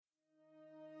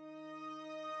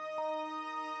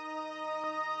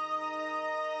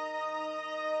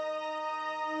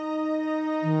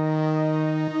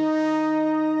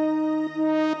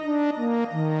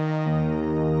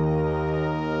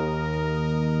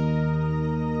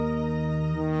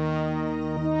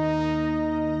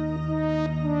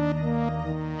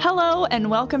Hello and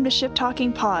welcome to Ship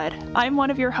Talking Pod. I'm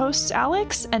one of your hosts,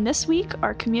 Alex, and this week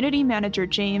our community manager,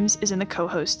 James, is in the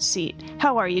co-host seat.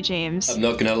 How are you, James? I'm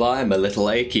not gonna lie, I'm a little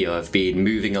achy. I've been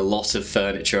moving a lot of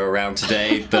furniture around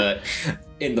today, but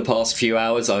in the past few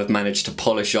hours I've managed to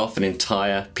polish off an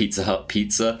entire Pizza Hut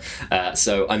pizza,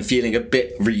 so I'm feeling a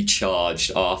bit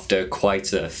recharged after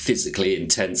quite a physically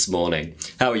intense morning.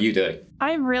 How are you doing?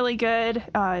 I'm really good.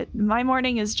 My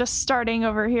morning is just starting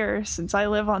over here since I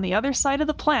live on the other side of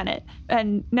the planet,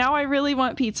 and now I really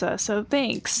want pizza, so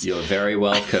thanks. You're very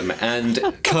welcome. And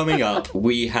coming up,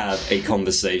 we have a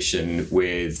conversation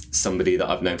with somebody that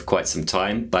I've known for quite some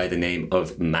time by the name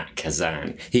of Matt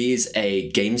Kazan. He's a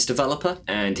games developer,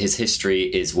 and his history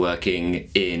is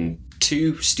working in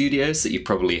two studios that you've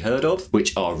probably heard of,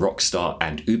 which are Rockstar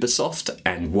and Ubisoft,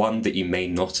 and one that you may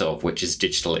not have, which is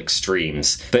Digital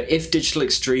Extremes. But if Digital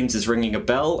Extremes is ringing a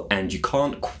bell and you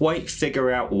can't quite figure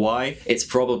out why, it's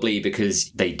probably because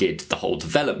they did the whole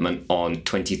development on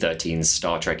 2013's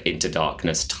Star Trek Into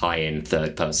Darkness tie-in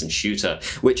third-person shooter,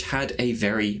 which had a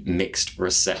very mixed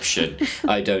reception.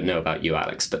 I don't know about you,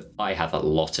 Alex, but I have a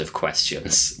lot of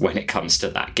questions when it comes to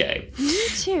that game. Me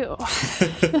too.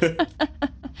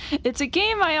 It's a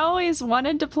game I always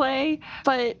wanted to play,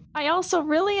 but I also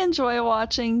really enjoy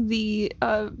watching the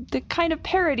kind of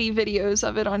parody videos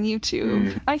of it on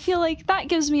YouTube. I feel like that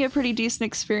gives me a pretty decent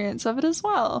experience of it as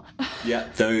well. Yeah,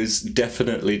 those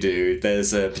definitely do.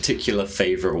 There's a particular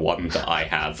favourite one that I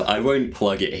have. I won't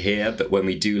plug it here, but when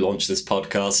we do launch this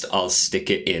podcast, I'll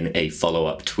stick it in a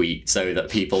follow-up tweet so that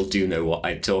people do know what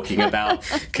I'm talking about,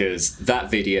 because that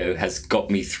video has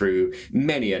got me through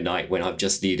many a night when I've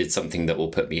just needed something that will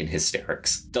put me in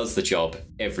hysterics. Does the job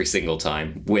every single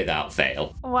time without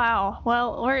fail. Wow.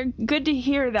 Well, we're good to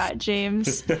hear that,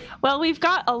 James. Well, we've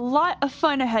got a lot of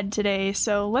fun ahead today,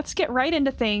 so let's get right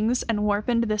into things and warp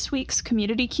into this week's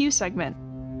Community Q segment.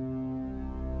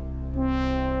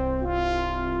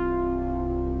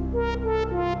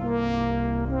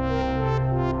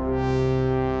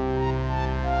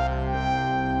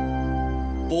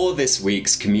 For this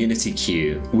week's Community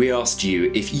Q, we asked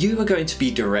you if you were going to be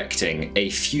directing a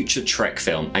future Trek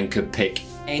film and could pick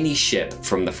any ship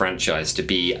from the franchise to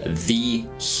be the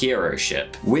hero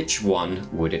ship, which one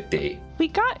would it be? We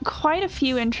got quite a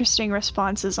few interesting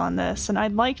responses on this, and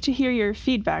I'd like to hear your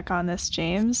feedback on this,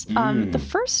 James. The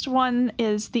first one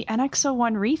is the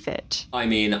NX-01 refit. I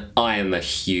mean, I am a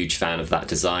huge fan of that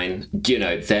design. You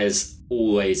know, there's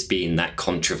always been that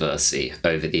controversy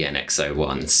over the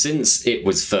NX-01. Since it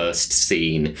was first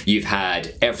seen, you've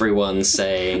had everyone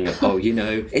saying, oh, you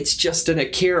know, it's just an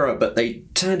Akira, but they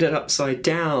turned it upside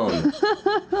down.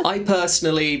 I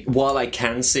personally, while I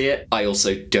can see it, I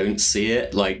also don't see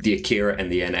it. Like, the Akira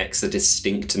and the NX are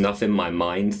distinct enough in my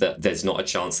mind that there's not a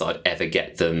chance that I'd ever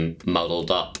get them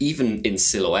muddled up, even in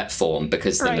silhouette form,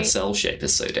 because the nacelle shape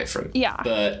is so different. Yeah.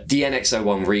 But the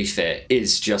NX-01 refit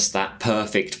is just that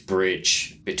perfect bridge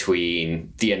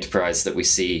between the Enterprise that we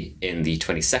see in the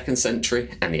 22nd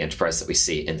century and the Enterprise that we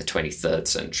see in the 23rd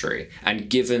century. And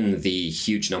given the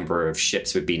huge number of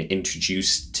ships we've been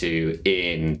introduced to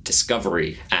in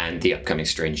Discovery and the upcoming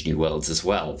Strange New Worlds as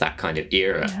well, that kind of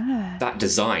era, that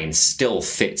design still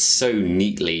fits so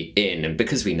neatly in. And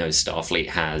because we know Starfleet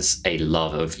has a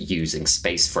love of using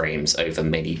space frames over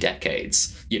many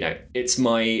decades, you know, it's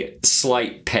my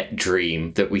slight pet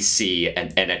dream that we see an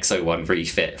NX-01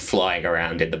 refit flying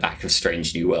around in the back of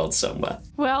Strange New Worlds somewhere.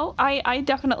 Well, I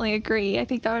definitely agree. I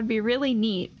think that would be really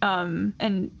neat.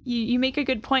 And you make a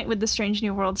good point with the Strange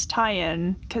New Worlds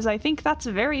tie-in, because I think that's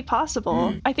very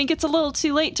possible. I think it's a little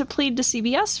too late to plead to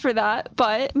CBS for that,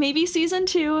 but maybe season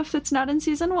 2 if it's not in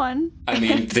season 1. I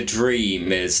mean, the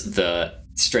dream is that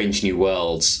Strange New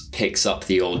Worlds picks up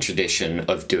the old tradition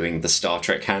of doing the Star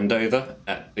Trek handover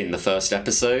in the first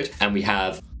episode, and we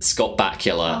have Scott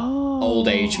Bakula, old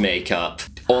age makeup,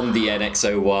 on the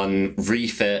NX-01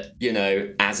 refit, you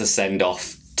know, as a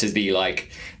send-off to be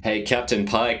like, hey, Captain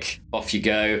Pike, off you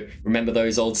go. Remember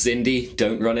those old Xindi?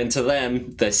 Don't run into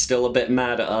them. They're still a bit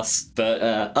mad at us. But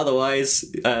otherwise,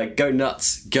 go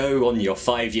nuts. Go on your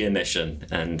 5-year mission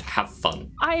and have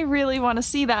fun. I really want to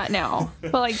see that now.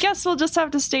 Well, I guess we'll just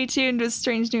have to stay tuned with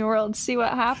Strange New Worlds, see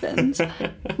what happens.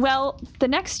 Well, the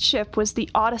next ship was the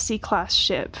Odyssey-class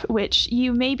ship, which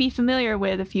you may be familiar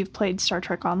with if you've played Star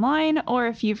Trek Online or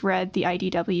if you've read the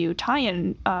IDW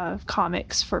tie-in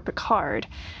comics for Picard.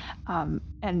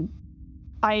 And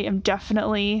I am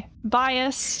definitely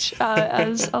biased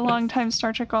as a longtime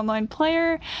Star Trek Online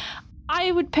player.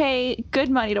 I would pay good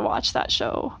money to watch that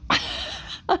show.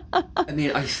 I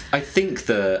mean, I think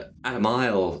that Adam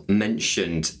Isle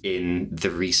mentioned in the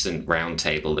recent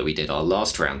roundtable that we did, our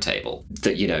last roundtable,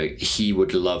 that, you know, he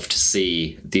would love to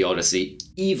see the Odyssey,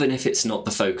 even if it's not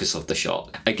the focus of the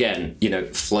shot. Again, you know,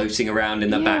 floating around in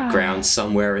the background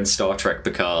somewhere in Star Trek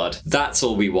Picard. That's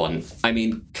all we want. I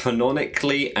mean,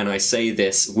 canonically, and I say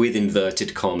this with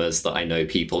inverted commas that I know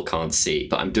people can't see,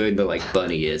 but I'm doing the, like,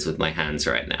 bunny ears with my hands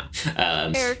right now.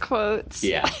 Air quotes.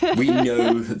 Yeah. We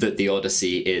know that the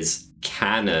Odyssey is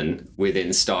canon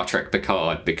within Star Trek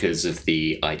Picard because of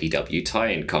the IDW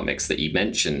tie-in comics that you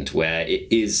mentioned, where it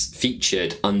is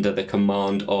featured under the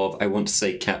command of, I want to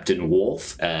say, Captain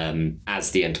Worf,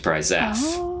 as the Enterprise F.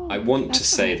 I want to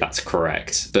say that's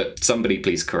correct, but somebody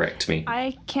please correct me.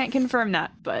 I can't confirm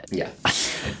that, but... Yeah.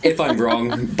 If I'm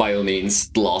wrong, by all means,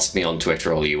 blast me on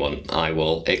Twitter all you want. I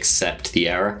will accept the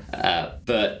error.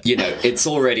 But, you know, it's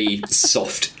already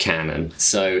soft canon,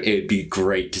 so it would be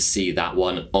great to see that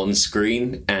one on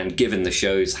screen. And given the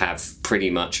shows have pretty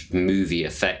much movie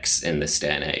effects in this day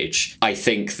and age, I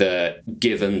think that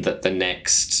given that the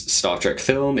next Star Trek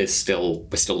film is we're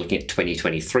still looking at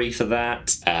 2023 for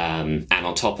that, and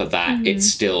on top of that, it's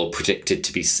still predicted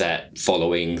to be set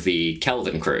following the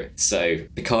Kelvin crew. So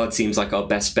Picard seems like our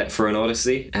best bet for an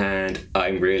Odyssey, and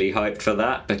I'm really hyped for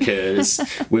that because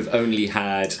we've only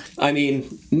had, I mean,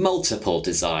 multiple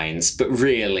designs, but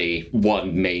really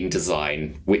one main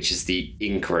design, which is the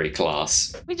Inquiry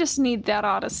class. We just need that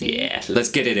Odyssey. Yeah, let's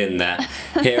get it in there.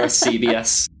 Here at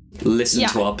CBS, listen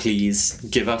to our pleas.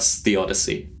 Give us the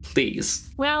Odyssey, please.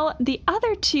 Well, the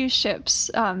other two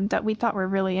ships that we thought were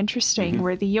really interesting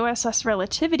were the USS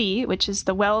Relativity, which is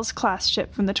the Wells-class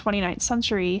ship from the 29th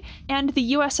century, and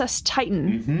the USS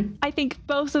Titan. I think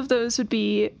both of those would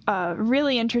be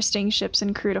really interesting ships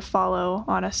and crew to follow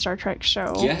on a Star Trek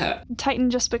show. Yeah. Titan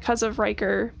just because of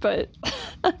Riker, but...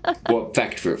 What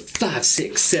factor? 5,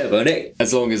 6, 7, 8.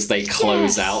 As long as they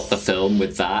close out the film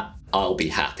with that, I'll be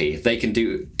happy. They can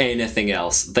do anything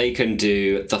else. They can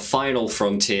do The Final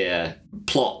Frontier,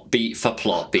 plot beat for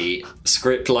plot beat,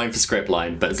 script line for script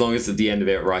line, but as long as at the end of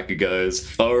it Riker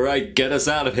goes, all right, get us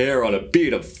out of here on a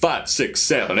beat of 5, 6,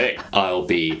 7, 8, I'll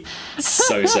be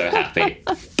so happy.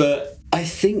 But I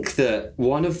think that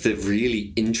one of the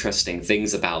really interesting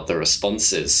things about the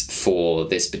responses for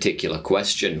this particular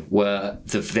question were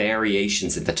the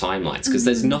variations in the timelines, because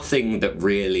there's nothing that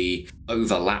really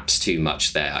overlaps too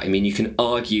much there. I mean, you can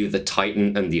argue the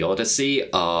Titan and the Odyssey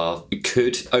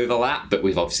could overlap, but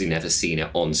we've obviously never seen it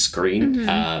on screen.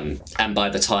 And by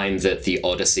the time that the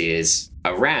Odyssey is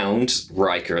around,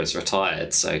 Riker has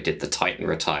retired. So did the Titan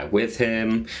retire with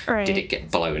him? Right. Did it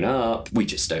get blown up? We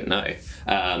just don't know.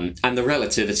 And the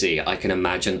Relativity, I can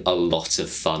imagine a lot of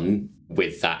fun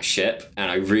with that ship,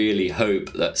 and I really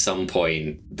hope that at some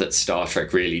point that Star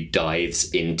Trek really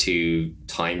dives into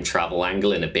time travel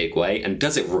angle in a big way and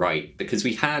does it right, because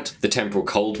we had the Temporal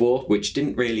Cold War, which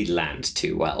didn't really land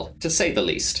too well, to say the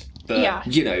least. But,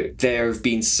 you know, there have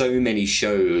been so many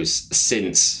shows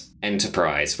since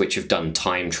Enterprise which have done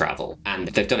time travel, and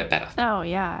they've done it better. Oh,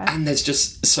 yeah. And there's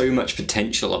just so much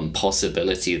potential and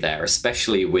possibility there,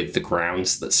 especially with the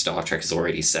grounds that Star Trek has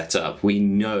already set up. We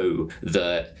know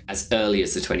that as early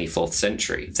as the 24th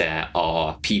century, there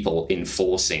are people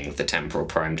enforcing the Temporal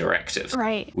Prime Directive.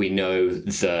 Right. We know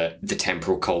that the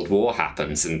Temporal Cold War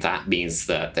happens, and that means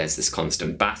that there's this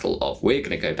constant battle of, we're going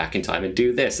to go back in time and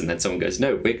do this, and then someone goes,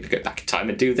 no, we're going to go back in time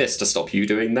and do this to stop you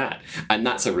doing that. And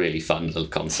that's a really fun little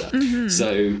concept.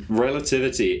 So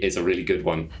Relativity is a really good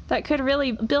one. That could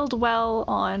really build well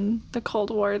on the Cold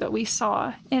War that we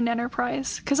saw in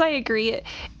Enterprise. Because I agree,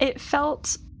 it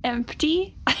felt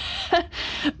empty.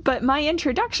 But my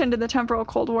introduction to the Temporal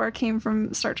Cold War came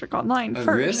from Star Trek Online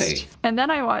first. Really? And then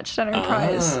I watched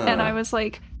Enterprise, and I was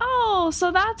like, oh,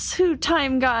 so that's who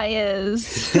Time Guy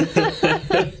is.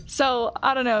 So,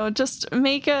 I don't know, just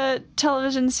make a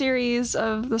television series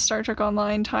of the Star Trek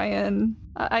Online tie-in.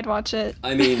 I'd watch it.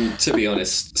 I mean, to be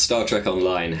honest, Star Trek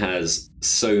Online has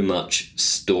so much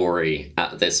story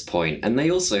at this point, and they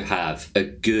also have a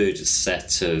good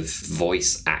set of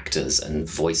voice actors and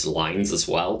voice lines as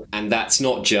well. And that's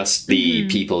not just the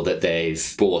people that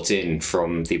they've brought in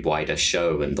from the wider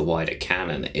show and the wider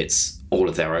canon, it's all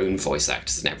of their own voice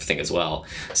actors and everything as well.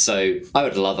 So I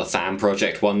would love a fan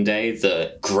project one day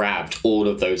that grabbed all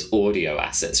of those audio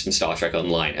assets from Star Trek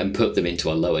Online and put them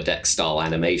into a Lower Deck style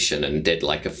animation and did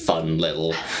like a fun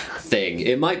little thing.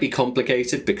 It might be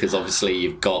complicated because obviously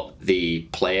you've got the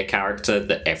player character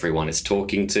that everyone is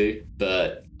talking to,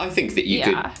 but I think that you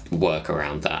could work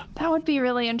around that. That would be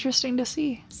really interesting to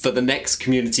see. For the next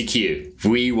Community Q,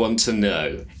 we want to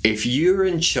know, if you're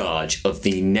in charge of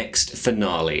the next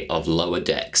finale of Lower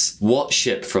Decks, what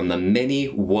ship from the many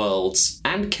worlds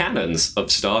and canons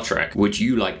of Star Trek would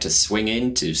you like to swing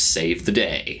in to save the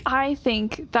day? I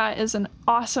think that is an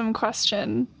awesome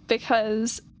question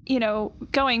because, you know,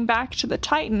 going back to the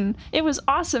Titan, it was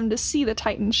awesome to see the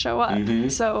Titan show up. Mm-hmm.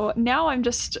 So now I'm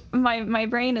just, my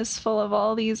brain is full of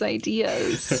all these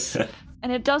ideas.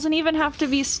 And it doesn't even have to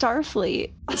be Starfleet.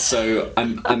 So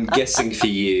I'm guessing for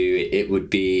you, it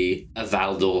would be a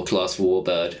Valdor class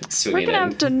warbird swinging in. We're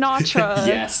going to have Denatra.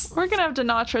 Yes. We're going to have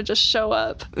Denatra just show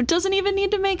up. It doesn't even need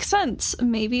to make sense.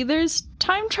 Maybe there's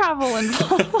time travel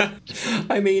involved.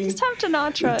 I mean, just have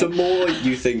Denatra. The more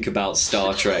you think about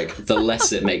Star Trek, the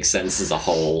less it makes sense as a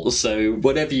whole. So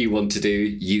whatever you want to do,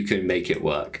 you can make it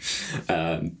work.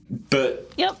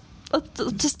 But yep.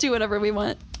 Let's just do whatever we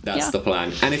want. That's the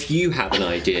plan. And if you have an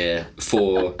idea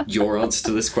for your answer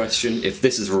to this question, if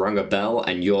this has rung a bell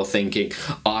and you're thinking,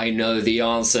 I know the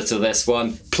answer to this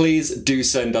one, please do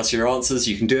send us your answers.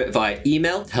 You can do it via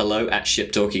email,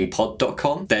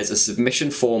 hello@shiptalkingpod.com. There's a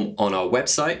submission form on our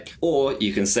website, or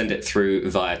you can send it through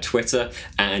via Twitter.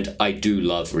 And I do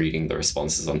love reading the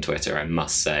responses on Twitter, I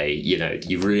must say. You know,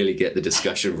 you really get the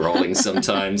discussion rolling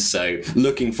sometimes. So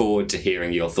looking forward to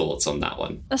hearing your thoughts on that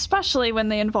one. Especially when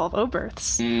they involve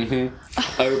Oberths. Mm-hmm.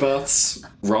 Oberths,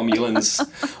 Romulans.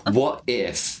 What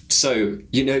if? So,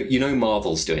 you know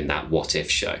Marvel's doing that what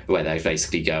if show where they're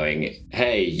basically going,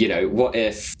 hey, you know, what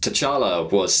if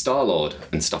T'Challa was Star-Lord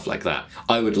and stuff like that?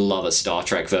 I would love a Star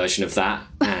Trek version of that.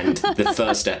 And the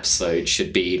first episode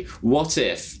should be, what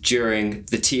if during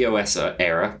the TOS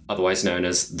era, otherwise known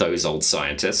as Those Old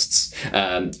Scientists,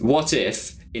 what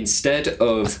if instead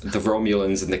of the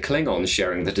Romulans and the Klingons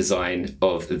sharing the design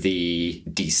of the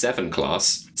D7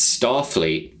 class,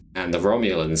 Starfleet and the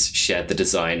Romulans shared the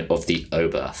design of the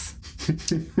Oberth?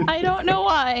 I don't know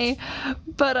why,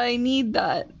 but I need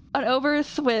that. An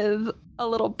Oberth with a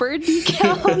little bird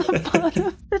decal on the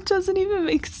bottom. It doesn't even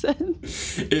make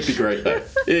sense. It'd be great, though.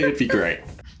 It'd be great.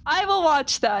 I will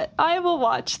watch that.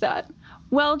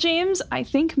 Well, James, I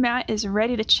think Matt is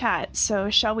ready to chat, so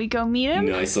shall we go meet him?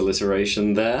 Nice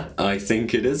alliteration there. I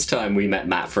think it is time we met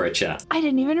Matt for a chat. I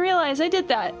didn't even realize I did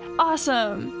that.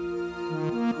 Awesome.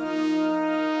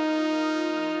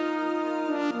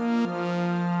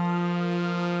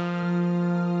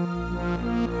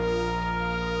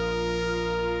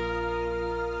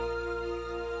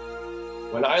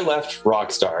 When I left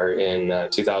Rockstar in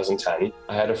 2010,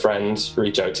 I had a friend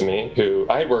reach out to me who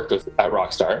I had worked with at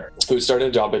Rockstar, who started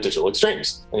a job at Digital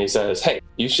Extremes. And he says, hey,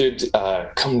 you should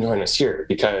come join us here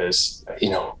because,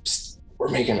 you know, we're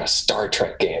making a Star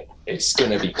Trek game. It's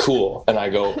going to be cool. And I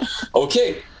go,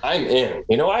 okay, I'm in.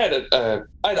 You know, I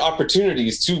had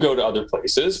opportunities to go to other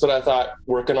places, but I thought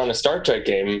working on a Star Trek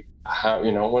game,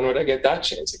 when would I get that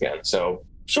chance again? So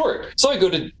sure. So I go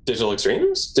to Digital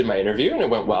Extremes, did my interview, and it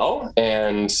went well.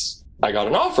 And I got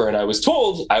an offer, and I was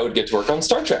told I would get to work on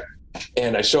Star Trek.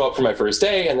 And I show up for my first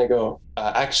day, and they go,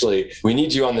 actually, we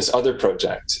need you on this other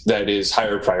project that is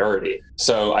higher priority.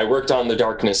 So I worked on The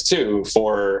Darkness 2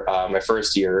 for my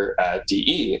first year at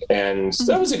DE, and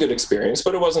that was a good experience,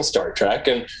 but it wasn't Star Trek.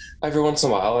 And every once in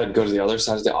a while, I'd go to the other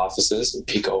side of the offices and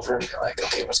peek over and be like,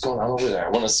 okay, what's going on over there? I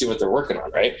want to see what they're working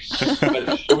on, right?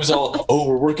 But it was all,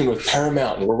 we're working with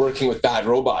Paramount, and we're working with Bad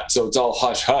Robot, so it's all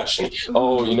hush-hush. And,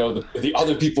 the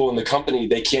other people in the company,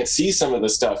 they can't see some of the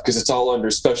stuff because it's all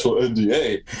under special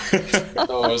NDA.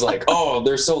 So I was like,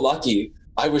 they're so lucky.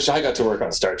 I wish I got to work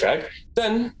on Star Trek.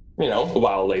 Then, a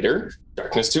while later,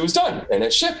 Darkness 2 was done and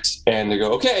it shipped. And they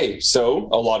go, okay, so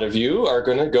a lot of you are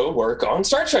going to go work on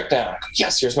Star Trek now.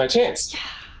 Yes, here's my chance.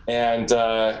 And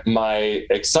my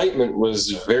excitement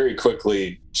was very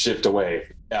quickly chipped away.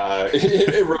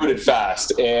 It eroded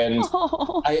fast. And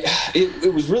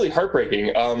it was really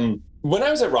heartbreaking. When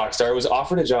I was at Rockstar, I was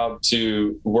offered a job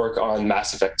to work on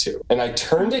Mass Effect 2. And I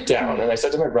turned it down, and I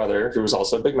said to my brother, who was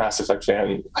also a big Mass Effect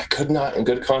fan, I could not, in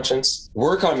good conscience,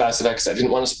 work on Mass Effect because I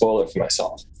didn't want to spoil it for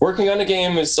myself. Working on a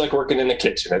game is like working in a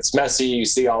kitchen. It's messy. You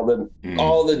see all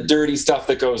the dirty stuff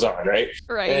that goes on, right?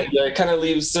 Right. And it kind of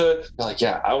leaves like,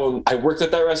 I worked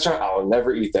at that restaurant. I will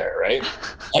never eat there, right?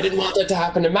 I didn't want that to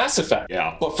happen to Mass Effect.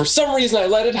 Yeah. But for some reason, I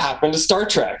let it happen to Star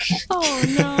Trek. Oh,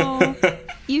 no.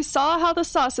 You saw how the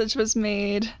sausage was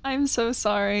made. I'm so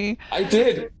sorry. I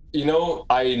did.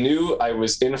 I knew I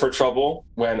was in for trouble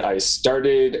when I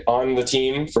started on the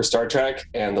team for Star Trek,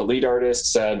 and the lead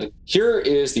artist said, here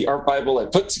is the art Bible I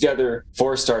put together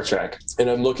for Star Trek. And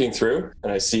I'm looking through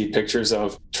and I see pictures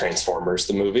of Transformers,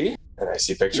 the movie. and I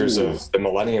see pictures of the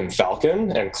Millennium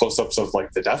Falcon and close-ups of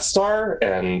like the Death Star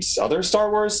and other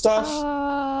Star Wars stuff.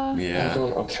 Yeah. I'm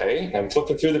going, okay. And I'm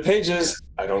flipping through the pages.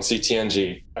 I don't see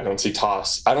TNG. I don't see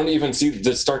TOS. I don't even see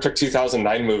the Star Trek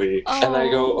 2009 movie. And I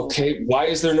go, okay, why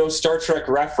is there no Star Trek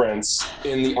reference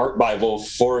in the art Bible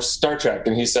for Star Trek?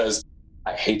 And he says,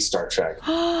 I hate Star Trek.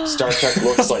 Star Trek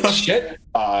looks like shit.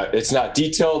 It's not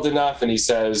detailed enough. And he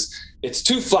says, it's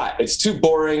too flat. It's too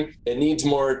boring. It needs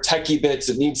more techie bits.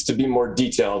 It needs to be more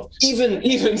detailed.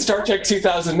 Even Star Trek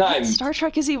 2009. What Star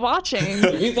Trek is he watching?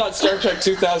 If you thought Star Trek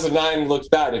 2009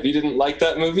 looked bad, if you didn't like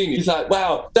that movie, and you thought,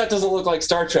 wow, that doesn't look like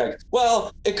Star Trek.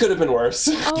 Well, it could have been worse.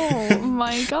 Oh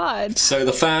my god. So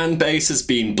the fan base has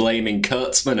been blaming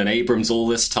Kurtzman and Abrams all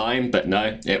this time, but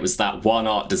no, it was that one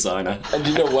art designer. And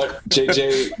you know what?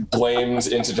 JJ blames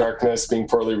Into Darkness being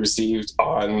poorly received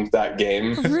on that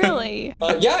game. Really?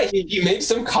 Yeah, he made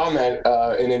some comment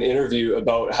in an interview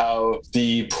about how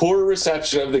the poor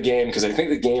reception of the game, because I think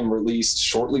the game released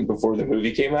shortly before the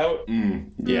movie came out.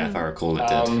 Yeah, if I recall it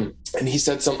did. And he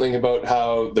said something about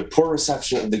how the poor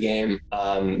reception of the game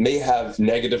may have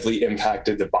negatively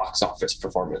impacted the box office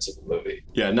performance of the movie.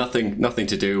 Yeah, nothing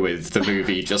to do with the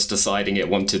movie just deciding it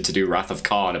wanted to do Wrath of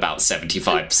Khan about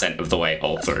 75% of the way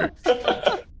all through.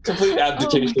 Complete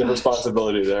abdication of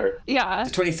responsibility there. Yeah.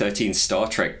 The 2013 Star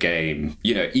Trek game,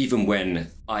 even when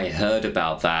I heard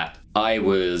about that, I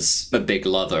was a big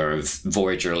lover of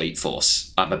Voyager Elite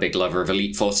Force. I'm a big lover of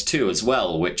Elite Force 2 as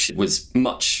well, which was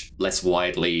much less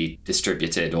widely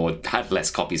distributed or had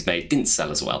less copies made, didn't sell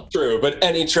as well. True, but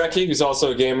any Trekkie who's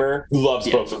also a gamer loves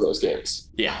both of those games.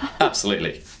 Yeah,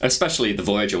 absolutely. Especially the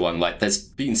Voyager one. Like, there's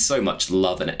been so much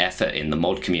love and effort in the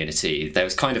mod community. There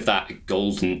was kind of that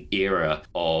golden era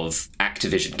of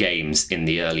Activision games in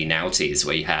the early 90s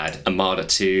where you had Armada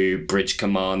 2, Bridge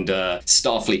Commander,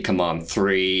 Starfleet Command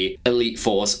 3, Elite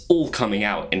Force, all coming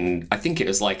out in, I think it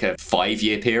was like a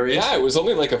 5-year period. Yeah, it was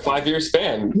only like a 5-year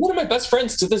span. One of my best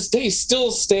friends to this day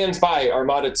still stands by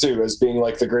Armada 2 as being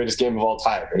like the greatest game of all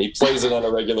time, and he plays it on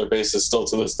a regular basis still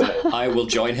to this day. I will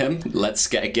join him. Let's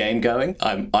get a game going.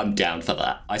 I'm down for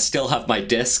that. I still have my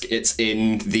disc. It's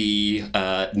in the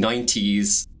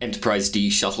 90s Enterprise D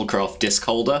shuttlecraft disc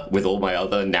holder with all my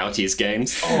other Naughties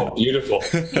games. Oh, beautiful.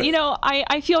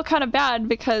 I feel kind of bad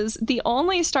because the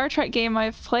only Star Trek game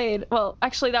I've played, well,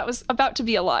 actually that was about to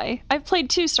be a lie. I've played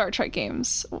 2 Star Trek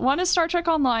games. One is Star Trek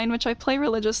Online, which I play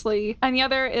religiously, and the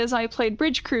other is I played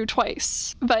Bridge Crew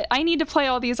twice. But I need to play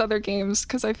all these other games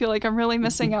because I feel like I'm really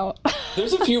missing out.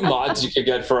 There's a few mods you could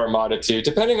get for Armada 2,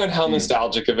 depending on how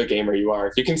nostalgic of a gamer you are.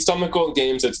 If you can stomach old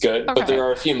games, it's good. Okay. But there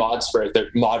are a few mods for it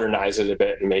that modernize it a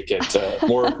bit and make it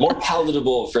more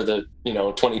palatable for the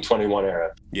 2021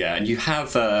 era. Yeah, and you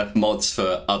have mods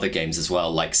for other games as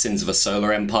well, like Sins of a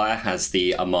Solar Empire has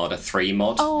the Armada 3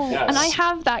 mod. Oh, Yes. And I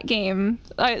have that game.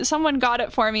 Someone got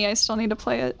it for me. I still need to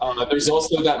play it. There's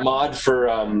also that mod for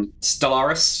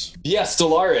Stellaris. Yeah,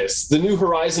 Stellaris. The New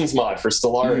Horizons mod for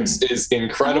Stellaris is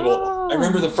incredible. Oh. I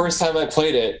remember the first time I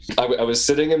played it, I was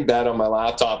sitting in bed on my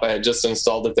laptop. I had just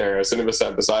installed it there. I was sitting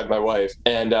beside my wife.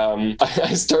 And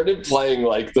I started playing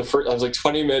like I was like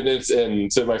 20 minutes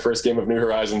into my first game of New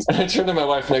Horizons. And I turned to my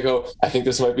wife and I go, I think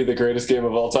this might be the greatest game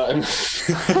of all time.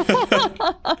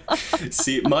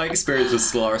 See, my experience with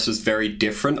Stellaris was very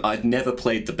different. I'd never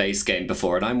played the base game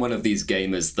before, and I'm one of these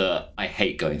gamers that I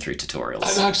hate going through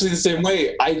tutorials. I'm actually the same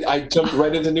way. I jumped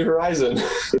right into New Horizon.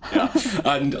 Yeah.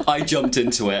 And I jumped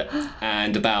into it,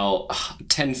 and about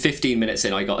 10-15 minutes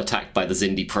in, I got attacked by the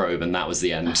Xindi probe, and that was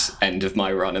the end of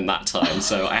my run in that time.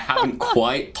 So I haven't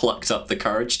quite plucked up the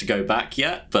courage to go back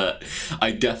yet, but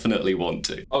I definitely want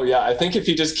to. Oh yeah, I think if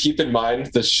you just keep in mind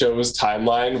the show's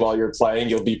timeline while you're playing,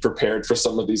 you'll be prepared for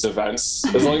some of these events.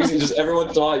 As long as you just every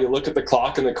once in a while you look at the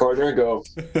clock in the corner and go,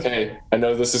 hey, I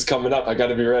know this is coming up, I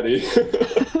gotta be ready.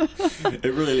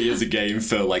 It really is a game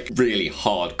for like really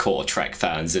hardcore Trek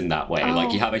fans in that way.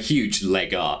 Like you have a huge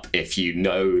leg up if you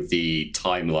know the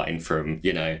timeline from,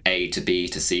 A to B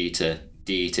to C to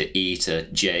D to E to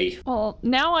J. Well,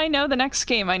 now I know the next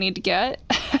game I need to get.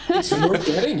 It's worth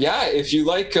getting, yeah. If you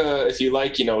like,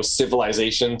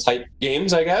 civilization type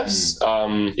games, I guess.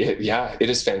 It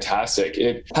is fantastic.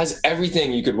 It has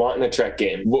everything you could want in a Trek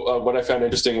game. What I found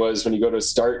interesting was when you go to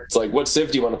start, it's like, what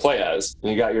civ do you want to play as?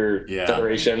 And you got your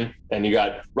Federation, and you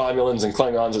got Romulans and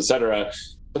Klingons, etc.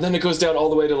 But then it goes down all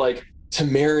the way to like,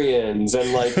 Temerians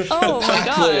and like Oh my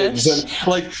Packlids, gosh. and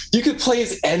like you could play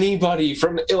as anybody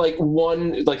from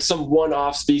like some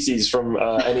one-off species from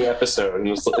any episode, and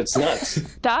it's nuts.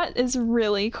 That is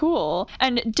really cool.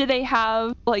 And do they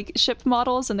have like ship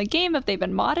models in the game? Have they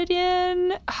been modded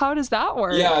in? How does that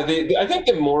work? Yeah, I think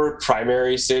the more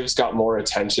primary civs got more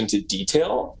attention to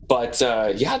detail, but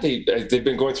yeah, they've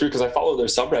been going through, because I follow their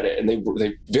subreddit, and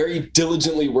they very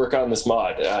diligently work on this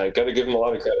mod. I got to give them a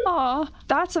lot of credit. Aw,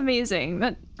 that's amazing.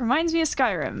 That reminds me of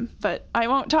Skyrim, but I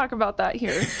won't talk about that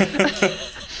here.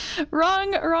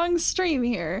 Wrong stream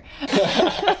here.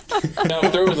 Now,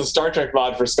 if there was a Star Trek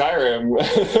mod for Skyrim,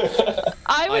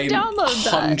 I would download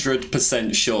that.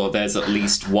 100% sure there's at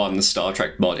least one Star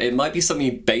Trek mod. It might be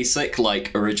something basic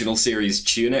like original series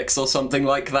Tunics or something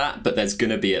like that, but there's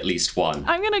gonna be at least one.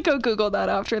 I'm gonna go Google that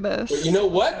after this. you know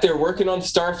what? They're working on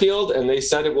Starfield, and they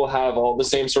said it will have all the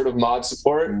same sort of mod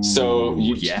support. So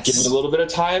you yes. give it a little bit of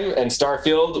time, and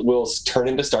Starfield will turn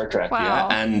into Star Trek. Wow.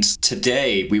 Yeah, and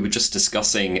today we were just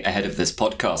discussing ahead of this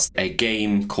podcast, a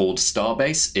game called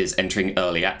Starbase is entering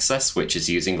early access, which is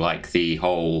using like the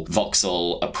whole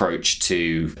voxel approach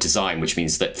to design, which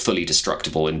means that fully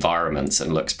destructible environments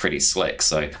and looks pretty slick.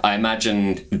 So I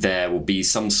imagine there will be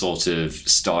some sort of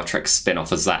Star Trek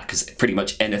spin-off as that, because pretty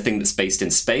much anything that's based in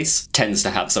space tends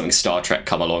to have something Star Trek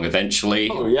come along eventually.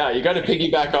 Oh yeah, you got to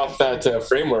piggyback off that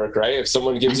framework, right? If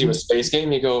someone gives you a space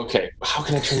game, you go, okay, how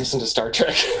can I turn this into Star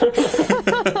Trek?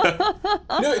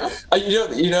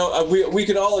 We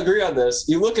can all agree on this.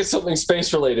 You look at something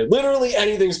space related, literally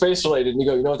anything space related, and you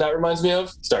go, you know what that reminds me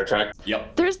of? Star Trek.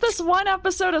 Yep. There's this one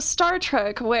episode of Star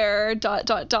Trek where ... Yeah.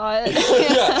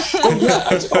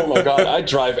 Oh my god, I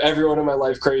drive everyone in my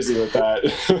life crazy with that.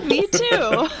 Me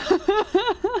too.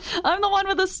 I'm the one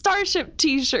with the Starship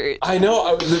t-shirt. I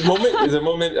know. The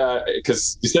moment,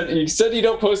 because you said you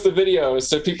don't post the video,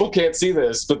 so people can't see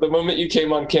this. But the moment you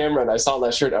came on camera and I saw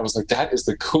that shirt, I was like, that is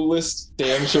the coolest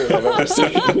damn shirt I've ever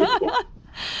seen.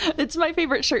 It's my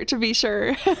favorite shirt, to be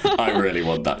sure. I really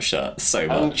want that shirt so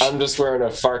much. I'm just wearing a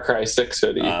Far Cry 6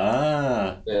 hoodie.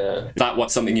 Ah. Yeah. That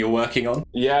was something you're working on?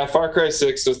 Yeah, Far Cry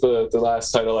 6 was the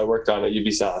last title I worked on at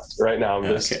Ubisoft. Right now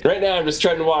I'm just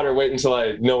treading water, waiting until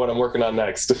I know what I'm working on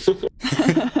next.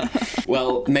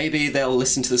 Well, maybe they'll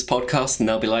listen to this podcast and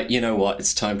they'll be like, you know what,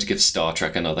 it's time to give Star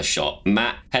Trek another shot.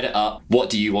 Matt, head it up. What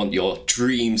do you want your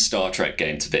dream Star Trek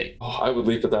game to be? Oh, I would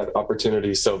leap at that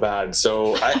opportunity so bad.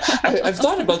 So I've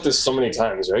thought about this so many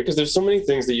times, right? Because there's so many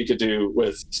things that you could do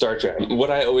with Star Trek. What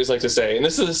I always like to say, and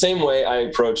this is the same way I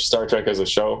approach Star Trek as a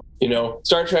show,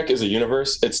 Star Trek is a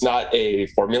universe. It's not a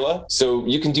formula. So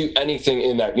you can do anything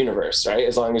in that universe, right?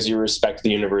 As long as you respect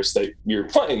the universe that you're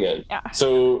playing in. Yeah.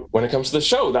 So when it comes to the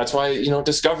show, that's why,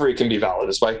 Discovery can be valid.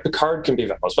 It's why Picard can be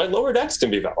valid. It's why Lower Decks can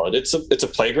be valid. It's a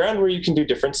playground where you can do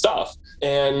different stuff.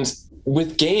 And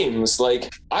with games,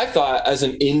 like I thought as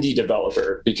an indie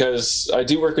developer, because I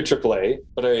do work at AAA,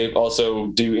 but I also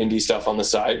do indie stuff on the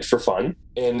side for fun.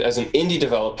 And as an indie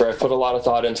developer, I've put a lot of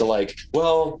thought into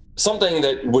something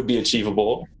that would be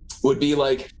achievable would be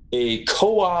like a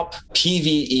co-op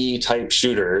PvE type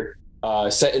shooter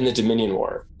set in the Dominion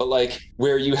War, but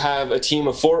where you have a team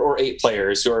of 4 or 8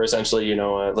 players who are essentially,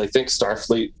 think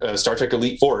Starfleet, Star Trek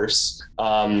Elite Force,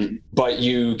 but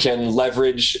you can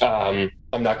leverage. I'm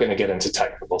not going to get into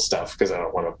technical stuff because I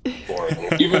don't want to bore you,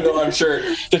 even though I'm sure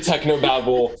the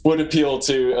technobabble would appeal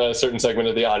to a certain segment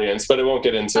of the audience, but I won't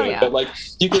get into it. Yeah. But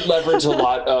you could leverage a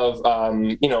lot of,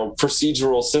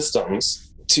 procedural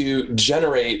systems to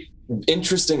generate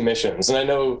interesting missions. And I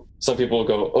know some people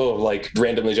will go,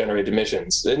 randomly generated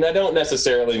missions. And I don't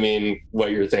necessarily mean what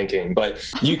you're thinking, but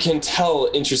you can tell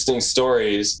interesting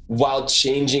stories while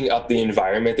changing up the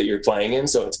environment that you're playing in.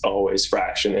 So it's always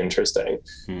fresh and interesting.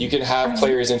 You can have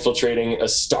players infiltrating a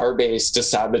starbase to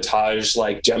sabotage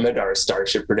Jem'Hadar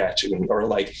starship production, or a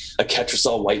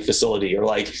Ketracel White facility, or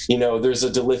there's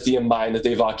a dilithium mine that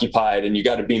they've occupied and you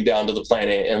got to beam down to the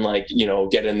planet and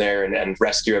get in there and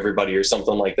rescue everybody or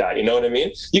something like that. You know what I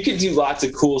mean? You can do lots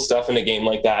of cool stuff in a game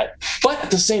like that. But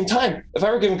at the same time, if I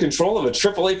were given control of a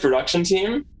AAA production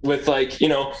team with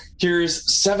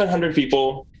here's 700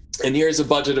 people and here's a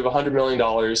budget of $100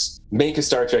 million, make a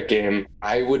Star Trek game,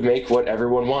 I would make what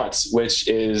everyone wants, which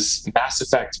is Mass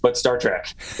Effect, but Star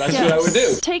Trek. That's what I would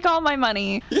do. Take all my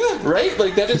money. Yeah, right?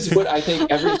 That is what I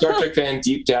think every Star Trek fan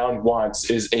deep down wants,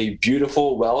 is a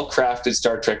beautiful, well-crafted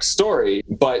Star Trek story,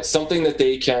 but something that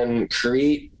they can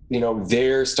create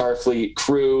their Starfleet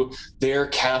crew, their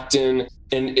captain,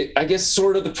 I guess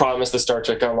sort of the promise that Star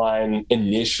Trek Online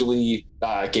initially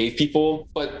gave people,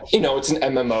 but it's an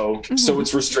MMO, so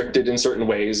it's restricted in certain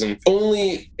ways, and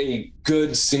only a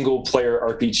good single player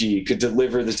RPG could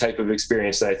deliver the type of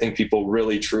experience that I think people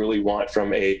really truly want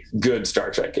from a good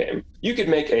Star Trek game. You could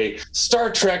make a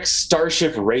Star Trek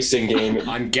Starship racing game.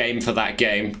 I'm game for that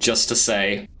game, just to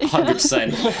say,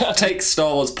 100%. Take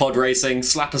Star Wars pod racing,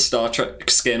 slap a Star Trek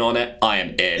skin on it, I am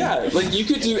in. Yeah, like you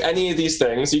could do any of these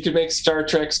things. You could make Star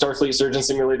Trek Starfleet Surgeon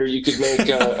Simulator. You could make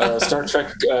Star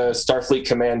Trek Starfleet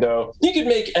Commando. You could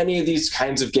make any of these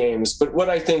kinds of games. But what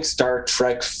I think Star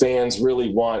Trek fans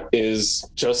really want is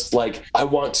just like, I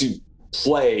want to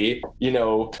play,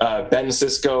 Ben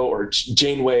Sisko or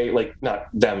Janeway, like not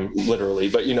them literally,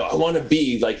 but I want to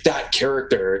be like that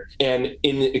character and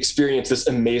experience this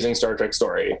amazing Star Trek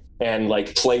story and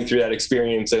like play through that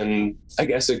experience in, I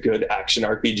guess, a good action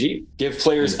RPG. Give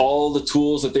players all the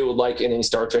tools that they would like in a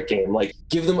Star Trek game. Like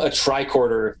give them a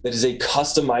tricorder that is a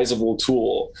customizable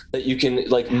tool that you can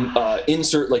like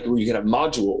insert, like where you can have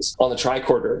modules on the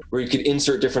tricorder where you could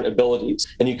insert different abilities,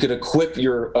 and you could equip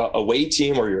your away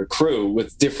team or your crew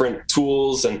with different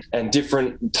tools and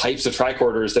different types of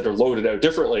tricorders that are loaded out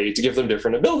differently to give them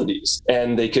different abilities.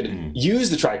 And they could use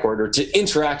the tricorder to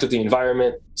interact with the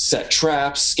environment, set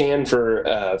traps, scan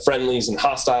for friendlies and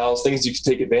hostiles, things you can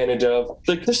take advantage of.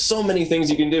 Like there's so many things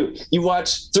you can do. You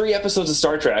watch 3 episodes of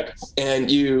Star Trek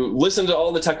and you listen to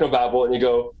all the technobabble and you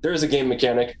go, there's a game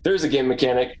mechanic, there's a game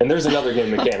mechanic, and there's another game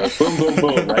mechanic. Boom, boom,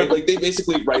 boom, right? Like they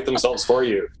basically write themselves for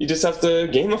you. You just have to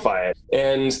gamify it.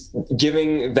 And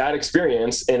giving that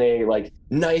experience in a like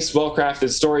nice, well-crafted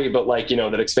story, but like,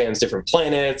 that expands different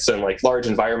planets and like large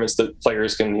environments that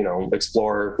players can,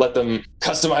 explore, let them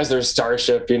customize their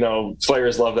starship.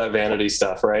 Players love that vanity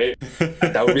stuff, right?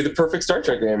 That would be the perfect Star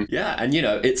Trek game. Yeah, and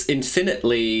it's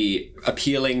infinitely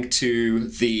appealing to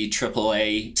the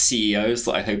AAA CEOs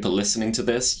that I hope are listening to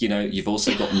this. You've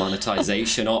also got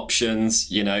monetization options.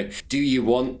 Do you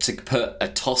want to put a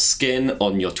TOS skin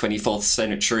on your 24th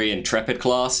Century Intrepid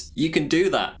class? You can do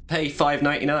that. Pay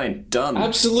 $5.99. Done.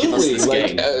 Absolutely.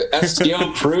 Like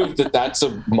STO proved that that's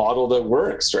a model that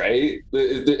works, right?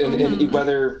 And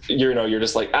whether you're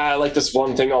just like, I like this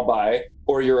one thing I'll buy,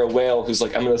 or you're a whale who's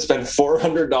like, I'm going to spend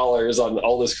 $400 on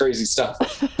all this crazy stuff.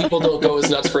 People don't go as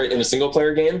nuts for it in a single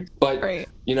player game, but right.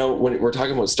 When we're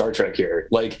talking about Star Trek here,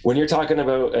 like when you're talking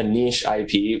about a niche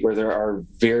IP where there are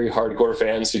very hardcore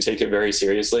fans who take it very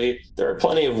seriously, there are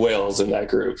plenty of whales in that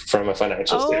group from a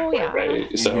financial standpoint,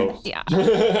 right? So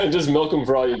just milk them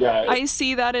for all you got. I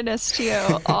see that in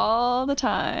STO all the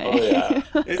time. Oh yeah.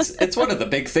 It's one of the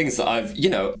big things that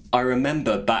I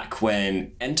remember back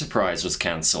when Enterprise was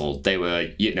cancelled, they were,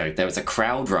 there was a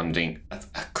crowdfunding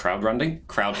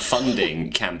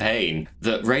campaign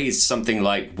that raised something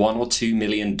like $1 or $2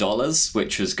 million,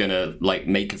 which was gonna like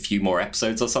make a few more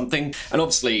episodes or something. And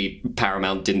obviously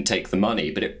Paramount didn't take the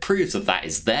money, but it proves that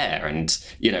is there. And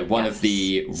one of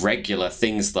the regular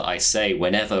things that I say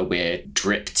whenever we're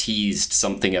drip teased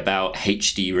something about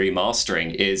HD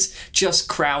remastering is just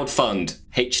crowdfund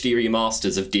HD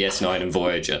remasters of DS9 and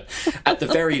Voyager. At the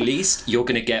very least, you're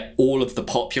going to get all of the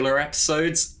popular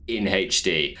episodes in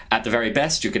HD. At the very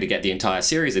best, you're going to get the entire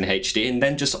series in HD, and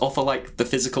then just offer like the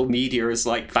physical media as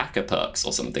like VACA perks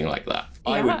or something like that.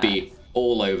 Yeah. I would be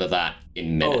all over that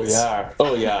in minutes.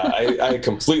 Oh yeah. I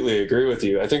completely agree with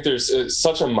you. I think there's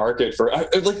such a market for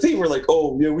like they were like,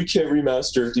 oh yeah, we can't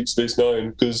remaster Deep Space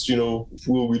Nine because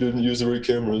we didn't use the right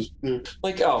cameras.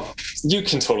 Like, oh, you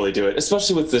can totally do it,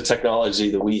 especially with the technology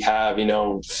that we have.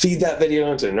 Feed that video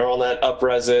into neural net,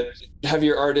 up-res it, have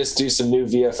your artists do some new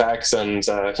VFX, and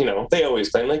they always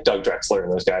claim, like Doug Drexler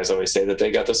and those guys always say that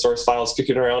they got the source files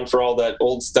kicking around for all that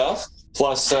old stuff.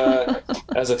 Plus,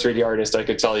 as a 3D artist, I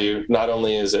could tell you, not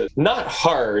only is it not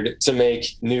hard to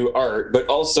make new art, but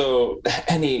also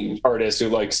any artist who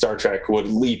likes Star Trek would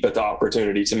leap at the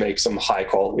opportunity to make some high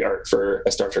quality art for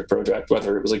a Star Trek project,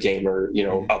 whether it was a game or,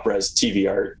 up-res TV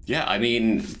art. Yeah, I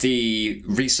mean, the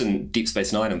recent Deep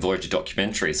Space Nine and Voyager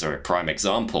documentaries are a prime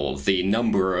example. The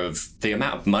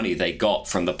amount of money they got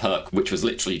from the perk, which was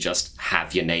literally just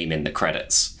have your name in the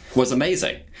credits, was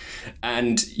amazing.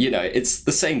 And, it's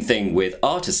the same thing with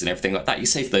artists and everything like that. You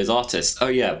say to those artists, oh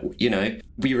yeah,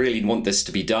 we really want this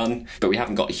to be done, but we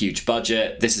haven't got a huge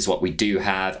budget. This is what we do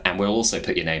have, and we'll also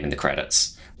put your name in the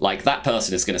credits. Like, that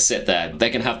person is going to sit there, they're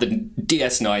going to have the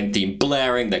DS9 theme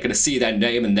blaring, they're going to see their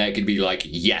name, and they're going to be like,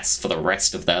 yes, for the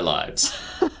rest of their lives.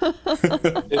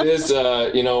 It is,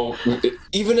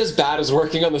 even as bad as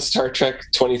working on the Star Trek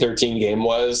 2013 game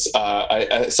was,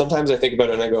 I sometimes I think about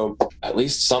it and I go, at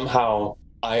least somehow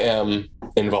I am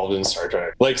involved in Star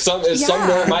Trek. Like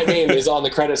somewhere my name is on the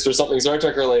credits for something Star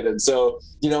Trek related. So,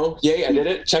 yay, I did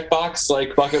it. Checkbox,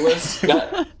 like bucket list.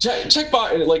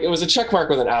 Checkbox, like it was a check mark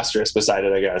with an asterisk beside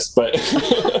it, I guess. But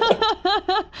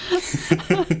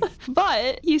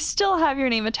but you still have your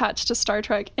name attached to Star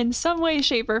Trek in some way,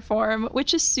 shape, or form,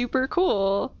 which is super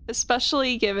cool,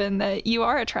 especially given that you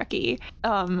are a Trekkie.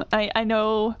 I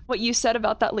know what you said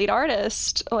about that lead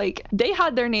artist. Like, they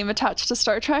had their name attached to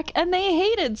Star Trek and they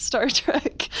hated Star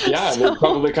Trek. Yeah, so... and they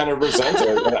probably kind of resent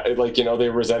it. Like, they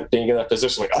resent being in that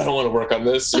position. Like, I don't want to work on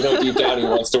this. Deep down he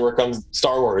wants to work on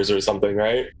Star Wars or something,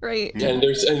 right? Right. And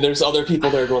there's other people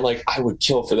there going like, I would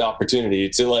kill for the opportunity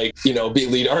to like, be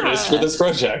lead artist for this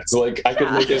project. Like, I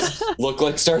could make this look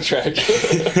like Star Trek.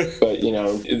 But,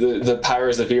 the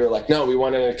powers that be are like, no, we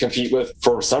want to compete with,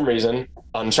 for some reason,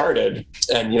 Uncharted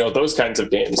and those kinds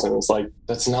of games, and it's like,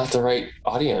 that's not the right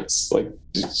audience. Like,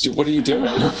 what are you doing?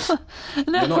 No.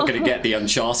 You're not going to get the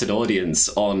Uncharted audience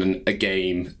on a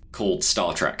game called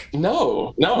Star Trek.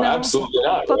 No, absolutely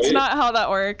not. That's not how that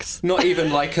works. Not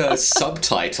even like a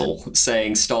subtitle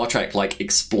saying Star Trek, like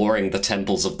exploring the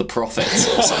temples of the prophets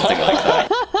or something like that.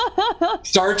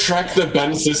 Star Trek: The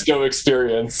Ben Sisko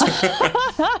Experience.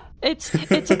 It's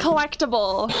a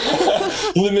collectible.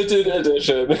 Limited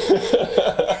edition.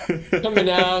 Coming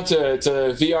out to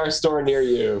VR store near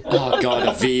you. Oh god,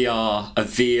 a VR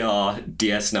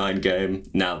DS9 game.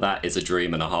 Now that is a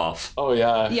dream and a half. Oh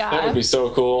yeah. That would be so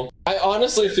cool. I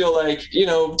honestly feel like,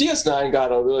 DS9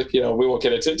 got we won't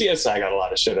get into it. DS9 got a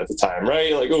lot of shit at the time,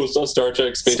 right? Like, oh, it's not Star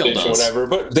Trek, Space Station, whatever.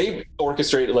 But they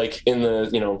orchestrated, like, in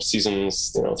the,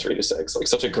 seasons, 3 to 6, like,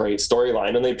 such a great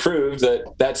storyline. And they proved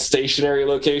that stationary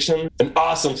location, an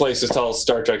awesome place to tell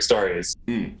Star Trek stories.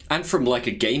 And from, like,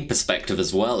 a game perspective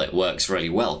as well, it works really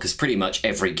well, because pretty much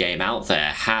every game out there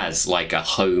has, like, a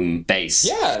home base.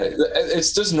 Yeah,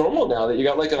 it's just normal now that you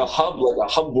got, like, a hub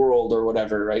world or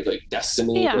whatever, right? Like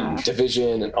Destiny and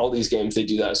Division and all these games, they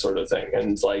do that sort of thing.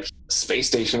 And like, Space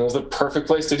Station is the perfect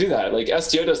place to do that. Like,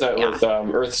 STO does that with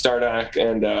Earth Stardock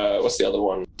and what's the other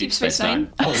one? Deep Space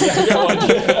Nine. Oh yeah,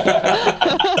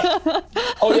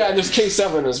 oh yeah, and there's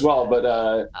K7 as well. But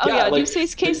Deep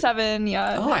Space K7.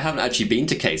 Yeah. Oh, I haven't actually been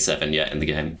to K7 yet in the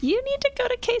game. You need to go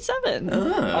to K7.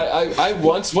 I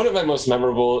once, one of my most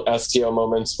memorable STO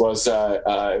moments was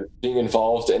being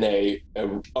involved in a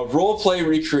role play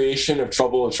recreation of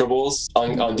Trouble with Tribbles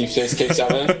on Deep Space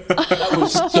K7. That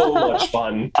was so much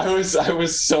fun. I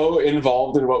was so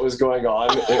involved in what was going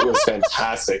on. It was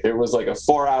fantastic. It was like a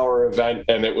 4-hour event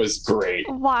and it was great.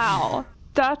 Wow.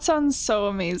 That sounds so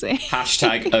amazing.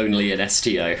 Hashtag only an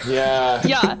STO. Yeah.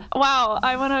 Yeah. Wow.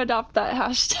 I want to adopt that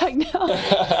hashtag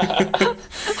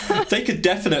now. They could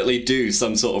definitely do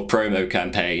some sort of promo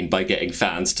campaign by getting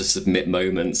fans to submit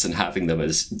moments and having them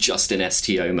as just in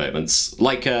STO moments,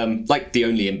 like the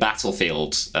Only in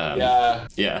Battlefield. Yeah.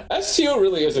 STO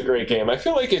really is a great game. I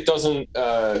feel like it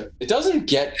doesn't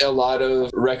get a lot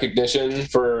of recognition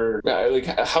for like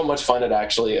how much fun it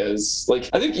actually is. Like,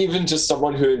 I think even just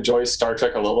someone who enjoys Star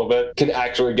Trek a little bit can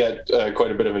actually get quite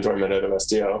a bit of enjoyment out of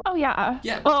STO. Oh yeah.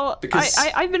 Well, because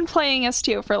I've been playing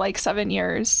STO for like 7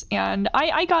 years, and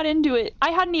I got into it.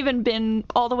 I hadn't even been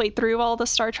all the way through all the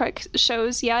Star Trek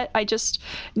shows yet. I just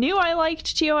knew I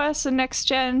liked TOS and Next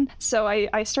Gen, so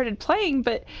I started playing.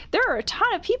 But there are a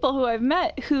ton of people who I've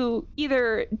met who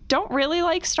either don't really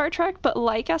like Star Trek but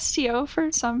like STO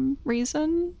for some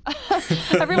reason.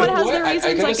 Everyone has their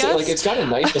reasons, I guess. Say, like, it's got a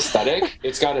nice aesthetic.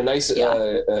 It's got a nice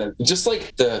just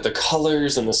like the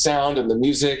colors and the sound and the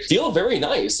music feel very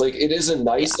nice. Like, it is a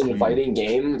nice, inviting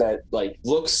game that like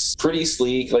looks pretty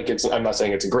sleek. Like, I'm not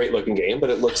saying it's a great looking game, but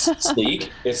it looks sleek.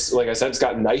 It's, like I said, it's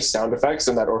got nice sound effects,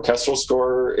 and that orchestral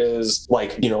score is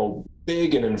like,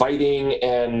 big and inviting.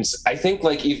 And I think,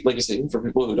 like you said, even for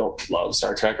people who don't love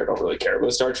Star Trek or don't really care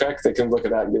about Star Trek, they can look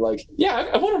at that and be like, yeah,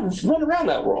 I want to run around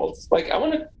that world. Like, I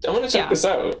want to check this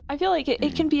out. I feel like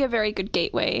it can be a very good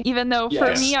gateway, even though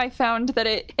for me, I found that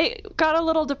it got a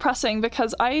little depressing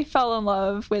because I fell in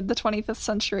love with the 25th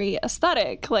century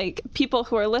aesthetic. Like, people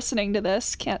who are listening to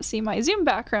this can't see my Zoom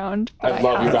background. But I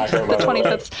love your background, by the way.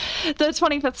 The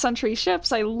 25th century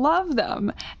ships, I love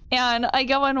them. And I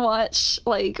go and watch,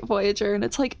 like, Voyager, and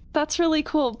it's like, that's really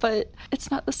cool, but it's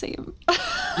not the same.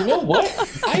 You know what?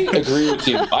 I agree with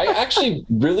you. I actually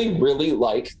really, really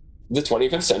like the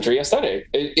 25th century aesthetic.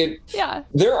 Yeah.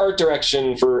 Their art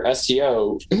direction for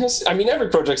STO, I mean, every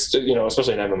project, you know,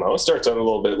 especially an MMO, starts out a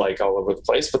little bit like all over the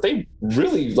place, but they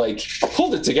really like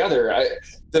pulled it together.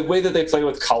 The way that they play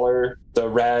with color, the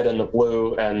red and the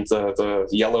blue and the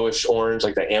yellowish orange,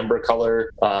 like the amber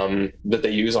color that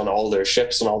they use on all their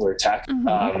ships and all their tech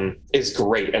is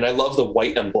great. And I love the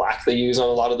white and black they use on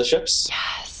a lot of the ships.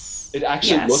 Yes. It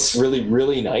actually looks really,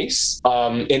 really nice.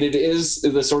 And it is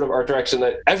the sort of art direction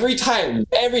that every time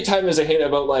there's a hint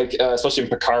about, like, especially in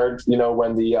Picard, you know,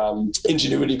 when the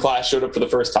Ingenuity class showed up for the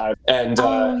first time. And,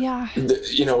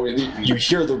 you know, you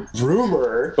hear the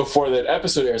rumor before that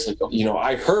episode airs, like, you know,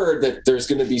 I heard that there's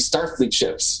going to be Starfleet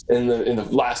ships in the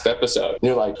last episode. And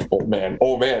you're like, oh man,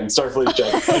 Starfleet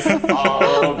ships.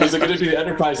 Is it going to be the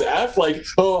Enterprise F? Like,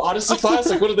 Odyssey class?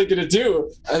 Like, what are they going to do?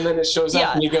 And then it shows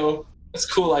up and you go, it's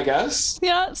cool, I guess.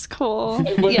 Yeah, it's cool.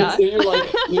 But you're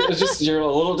like, you're a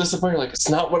little disappointed. Like, it's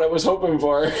not what I was hoping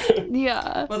for.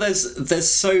 Yeah. Well, there's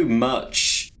so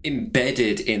much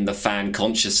embedded in the fan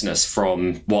consciousness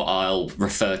from what I'll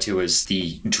refer to as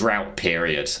the drought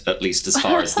period, at least as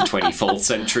far as the 24th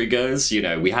century goes. You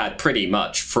know, we had pretty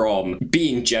much from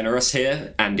being generous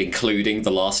here and including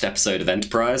the last episode of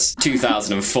Enterprise,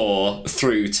 2004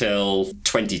 through till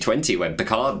 2020 when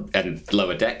Picard and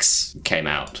Lower Decks came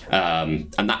out.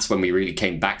 And that's when we really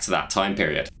came back to that time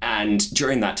period. And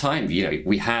during that time, you know,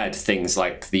 we had things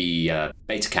like the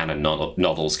Beta Canon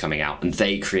novels coming out, and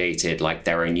they created like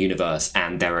their own universe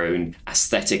and their own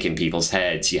aesthetic in people's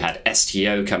heads. You had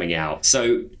STO coming out.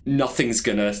 So nothing's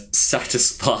gonna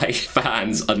satisfy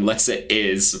fans unless it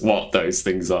is what those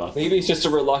things are. Maybe it's just a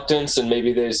reluctance, and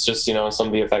maybe there's just, you know,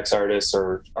 some VFX artists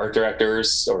or art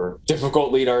directors or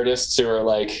difficult lead artists who are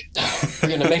like, we're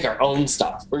gonna make our own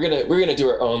stuff. We're gonna do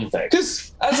our own thing.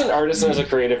 Because as an artist and as a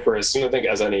creative person, I think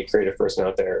as any creative person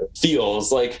out there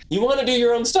feels, like, you want to do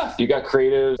your own stuff. You got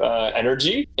creative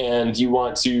energy, and you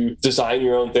want to design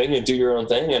your own thing and do your own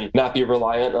thing and not be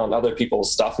reliant on other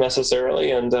people's stuff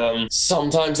necessarily. And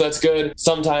sometimes that's good,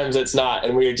 sometimes it's not.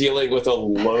 And we're dealing with a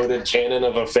loaded cannon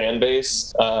of a fan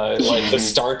base, like the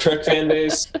Star Trek fan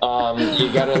base.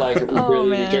 You gotta like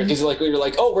really be careful, because like you're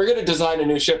like, oh, we're gonna design a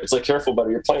new ship. It's like, careful,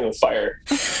 buddy, you're playing with fire.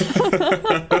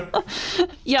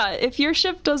 Yeah, if your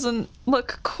ship doesn't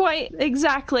look quite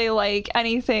exactly like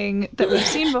anything that we've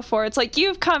seen before, it's like,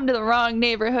 you've come to the wrong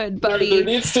neighborhood, buddy. There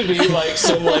needs to be like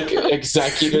some like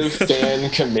executive fan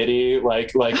committee,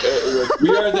 like we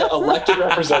are the elected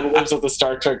representatives of the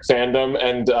Star Trek fandom,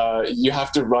 and you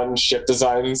have to run ship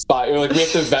designs by, like, we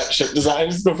have to vet ship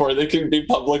designs before they can be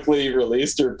publicly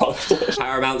released or published.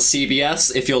 Paramount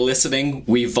CBS, if you're listening,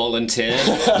 we volunteer.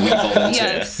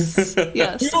 Yes.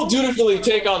 We will dutifully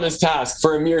take on this task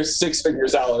for a mere 6-figure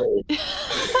salary.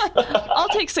 I'll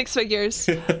take 6 figures.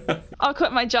 I'll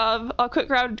quit my job. I'll quit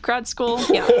grad school.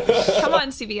 Yeah. Come on,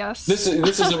 CBS. This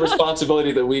is a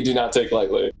responsibility that we do not take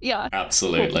lightly. Yeah.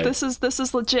 Absolutely. This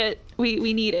is legit.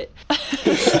 We need it.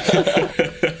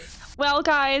 Well,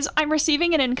 guys, I'm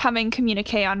receiving an incoming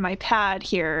communique on my pad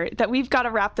here that we've got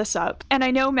to wrap this up. And I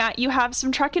know, Matt, you have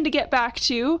some trekking to get back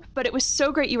to, but it was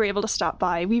so great you were able to stop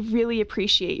by. We really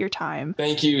appreciate your time.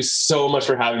 Thank you so much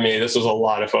for having me. This was a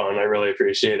lot of fun. I really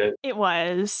appreciate it. It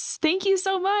was. Thank you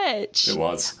so much. It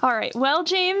was. All right. Well,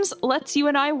 James, let's you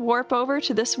and I warp over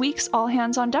to this week's All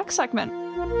Hands on Deck segment.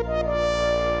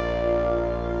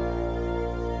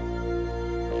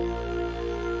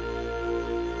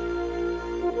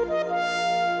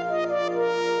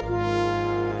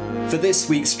 For this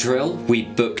week's drill, we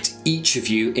booked each of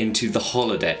you into the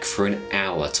holodeck for an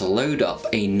hour to load up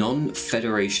a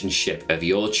non-Federation ship of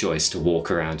your choice to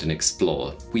walk around and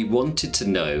explore. We wanted to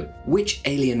know which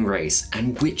alien race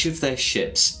and which of their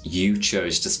ships you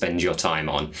chose to spend your time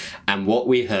on, and what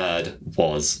we heard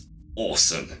was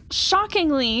awesome.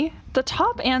 Shockingly, the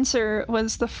top answer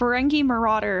was the Ferengi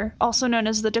Marauder, also known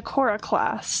as the Decora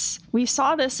class. We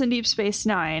saw this in Deep Space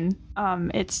Nine.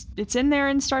 It's in there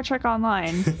in Star Trek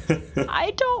Online.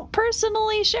 I don't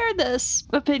personally share this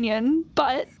opinion,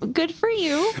 but good for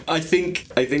you. I think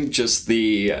just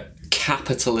the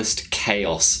capitalist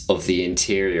chaos of the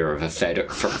interior of a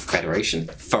Federation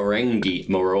Ferengi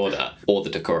Marauder or the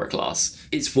Decora class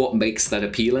is what makes that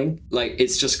appealing. Like,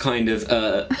 it's just kind of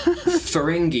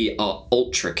Ferengi are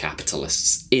ultra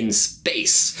capitalists in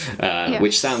space,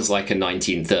 which sounds like a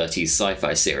 1930s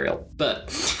sci-fi serial. But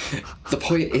the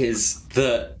point is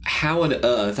that how on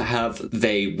earth have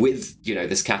they, with, you know,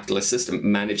 this capitalist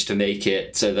system, managed to make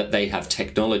it so that they have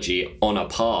technology on a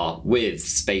par with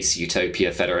Space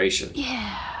Utopia Federation?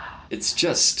 Yeah. It's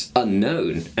just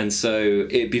unknown. And so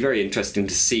it'd be very interesting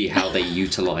to see how they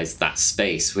utilize that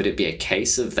space. Would it be a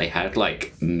case of they had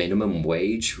like minimum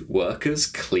wage workers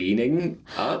cleaning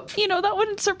up? You know, that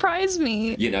wouldn't surprise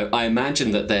me. You know, I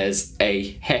imagine that there's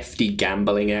a hefty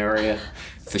gambling area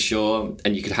for sure,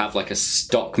 and you could have like a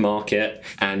stock market,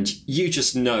 and you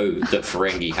just know that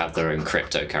Ferengi have their own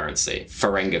cryptocurrency,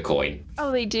 Ferenga coin.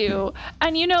 Oh, they do.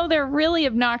 And you know, they're really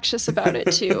obnoxious about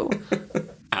it too.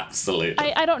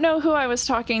 Absolutely. I don't know who I was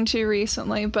talking to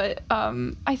recently, but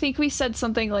I think we said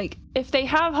something like, if they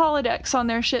have holodecks on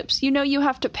their ships, you know you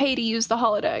have to pay to use the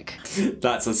holodeck.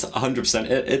 That's 100%.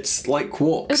 It's like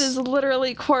Quarks. It is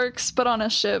literally Quarks, but on a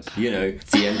ship. You know,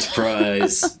 the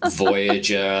Enterprise,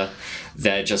 Voyager,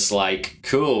 they're just like,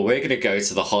 cool, we're going to go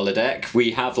to the holodeck.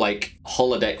 We have like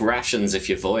holodeck rations if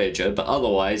you're Voyager, but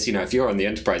otherwise, you know, if you're on the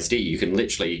Enterprise D,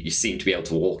 you seem to be able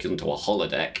to walk into a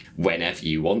holodeck whenever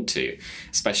you want to,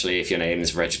 especially if your name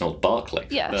is Reginald Barclay.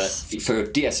 Yes. But for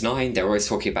DS9, they're always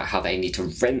talking about how they need to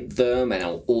rent them,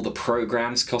 and all the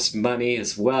programs cost money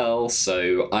as well.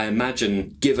 So I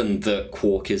imagine, given that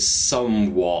Quark is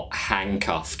somewhat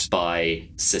handcuffed by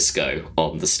Cisco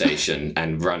on the station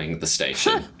and running the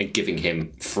station and giving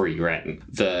him free rent,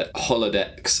 the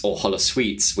holodecks or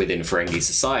holosuites within Ferengi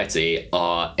society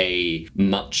are a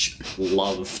much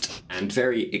loved and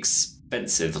very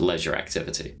expensive leisure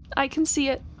activity. I can see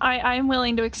it. I'm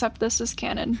willing to accept this as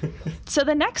canon. So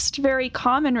the next very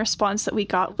common response that we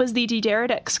got was the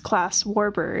D'Deridex class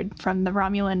warbird from the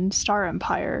Romulan Star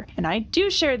Empire. And I do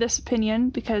share this opinion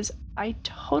because I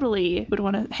totally would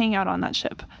want to hang out on that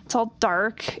ship. It's all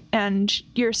dark and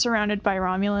you're surrounded by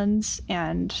Romulans,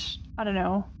 and I don't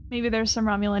know, maybe there's some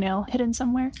Romulan ale hidden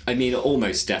somewhere. I mean,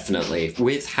 almost definitely.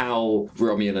 With how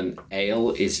Romulan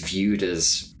ale is viewed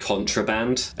as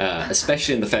contraband,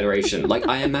 especially in the Federation, like,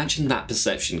 I imagine that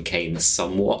perception came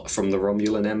somewhat from the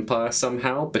Romulan Empire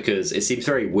somehow, because it seems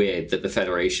very weird that the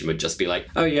Federation would just be like,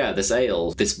 oh yeah, this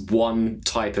ale, this one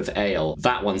type of ale,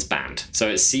 that one's banned. So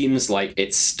it seems like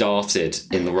it started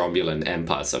in the Romulan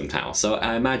Empire somehow. So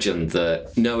I imagine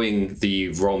that knowing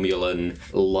the Romulan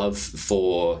love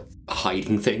for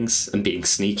hiding things and being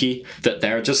sneaky, that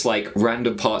there are just like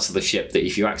random parts of the ship that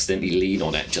if you accidentally lean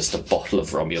on it, just a bottle of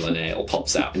Romulan ale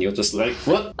pops out and you're just like,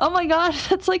 what? Oh my god,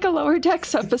 that's like a Lower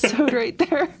Decks episode right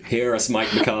there. Hear us, Mike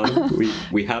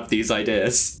McCann. We have these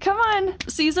ideas. Come on,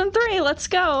 season 3, let's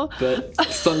go. But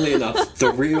funnily enough,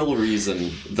 the real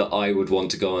reason that I would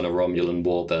want to go on a Romulan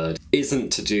warbird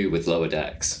isn't to do with Lower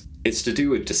Decks. It's to do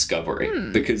with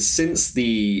Discovery, because since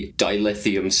the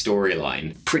dilithium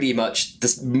storyline, pretty much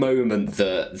the moment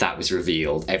that was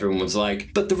revealed, everyone was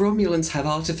like, but the Romulans have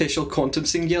artificial quantum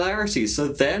singularities, so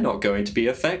they're not going to be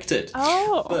affected.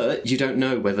 Oh. But you don't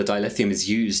know whether dilithium is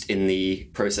used in the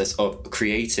process of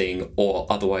creating or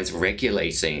otherwise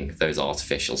regulating those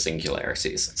artificial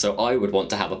singularities. So I would want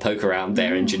to have a poke around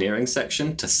their engineering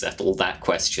section to settle that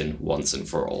question once and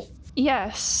for all.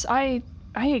 Yes, I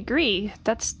agree.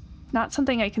 That's not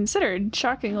something I considered,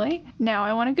 shockingly. Now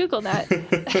I want to Google that.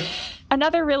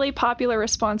 Another really popular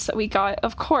response that we got,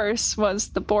 of course,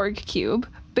 was the Borg cube,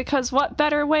 because what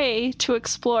better way to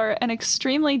explore an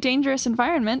extremely dangerous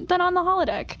environment than on the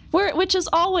holodeck, which is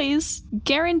always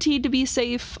guaranteed to be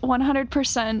safe,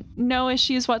 100%, no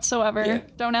issues whatsoever. Yeah.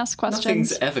 Don't ask questions.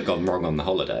 Nothing's ever gone wrong on the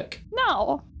holodeck.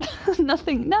 No,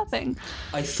 nothing.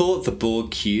 I thought the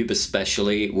Borg cube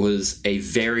especially was a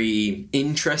very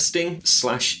interesting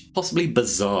 / possibly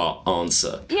bizarre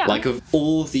answer. Yeah. Like, of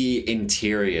all the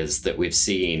interiors that we've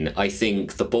seen, I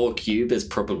think the Borg cube is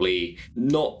probably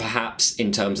not perhaps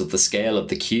in terms of the scale of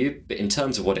the cube, but in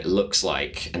terms of what it looks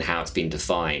like and how it's been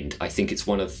defined, I think it's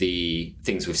one of the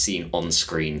things we've seen on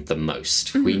screen the most.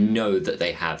 Mm-hmm. We know that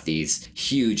they have these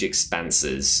huge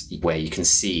expanses where you can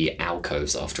see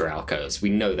alcoves after alcoves. We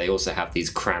know they also have these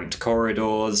cramped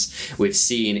corridors. We've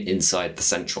seen inside the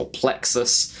central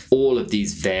plexus all of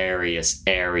these various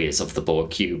areas of the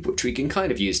Borg cube, which we can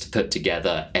kind of use to put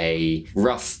together a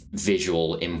rough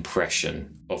visual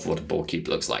impression of what a Borg cube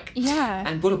looks like. Yeah.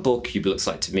 And what a Borg cube looks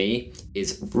like to me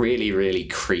is really, really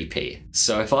creepy.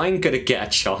 So if I'm going to get a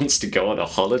chance to go on a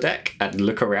holodeck and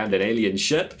look around an alien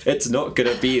ship, it's not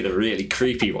going to be the really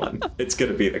creepy one. It's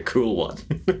going to be the cool one.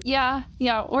 Yeah,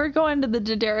 we're going to the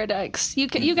D'Deridex.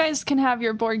 You guys can have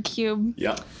your Borg cube.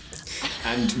 Yeah.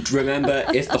 And remember,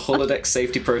 if the holodeck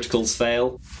safety protocols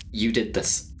fail, you did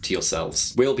this to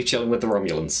yourselves. We'll be chilling with the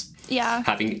Romulans. Yeah.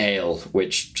 Having ale,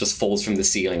 which just falls from the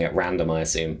ceiling at random, I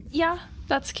assume. Yeah,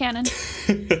 That's canon.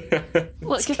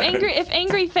 Look, if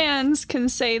angry fans can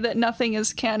say that nothing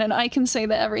is canon, I can say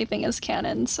that everything is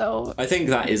canon. So I think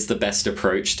that is the best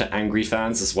approach to angry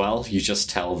fans as well. You just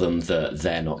tell them that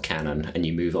they're not canon and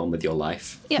you move on with your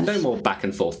life. Yes. No more back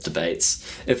and forth debates.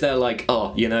 If they're like,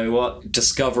 oh, you know what?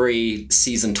 Discovery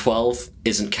season 12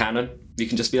 isn't canon, you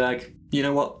can just be like, you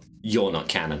know what? You're not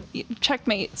canon.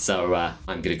 Checkmate. So I'm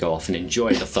going to go off and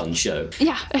enjoy the fun show.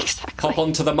 Yeah, exactly. Hop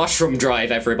onto the mushroom drive,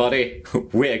 everybody.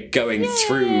 We're going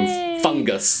through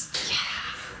fungus. Yeah.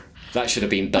 That should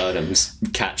have been Burnham's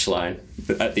catchline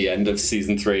at the end of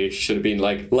season 3. Should have been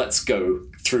like, let's go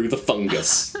through the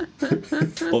fungus.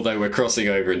 Although we're crossing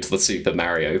over into the Super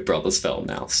Mario Brothers film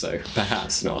now, so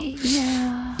perhaps not.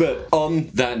 Yeah. But on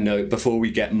that note, before we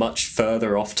get much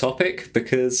further off topic,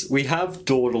 because we have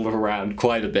dawdled around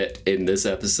quite a bit in this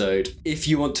episode, if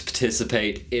you want to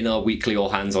participate in our weekly All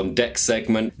Hands on Deck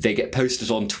segment, they get posted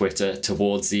on Twitter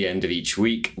towards the end of each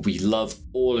week. We love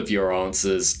all of your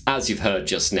answers. As you've heard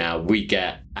just now, we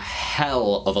get a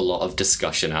hell of a lot of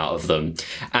discussion out of them,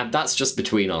 and that's just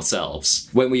between ourselves.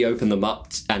 When we open them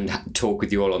up and talk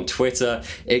with you all on Twitter,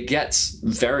 it gets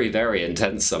very, very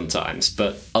intense sometimes,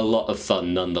 but a lot of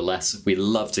fun nonetheless. We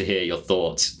love to hear your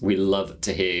thoughts. We love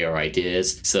to hear your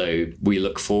ideas, so we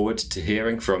look forward to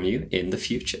hearing from you in the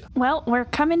future. Well, we're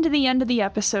coming to the end of the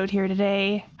episode here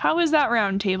today. How was that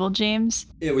roundtable, James?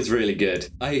 It was really good.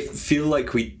 I feel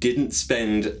like we didn't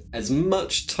spend as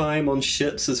much time on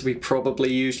ships as we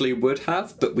probably usually would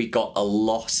have, but we got a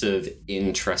lot of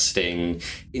interesting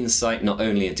insight, not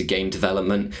only into game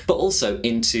development, but also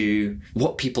into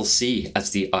what people see as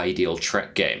the ideal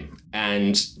Trek game.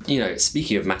 And, you know,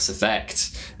 speaking of Mass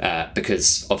Effect,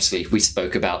 because obviously we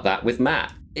spoke about that with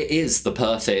Matt, it is the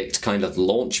perfect kind of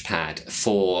launch pad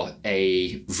for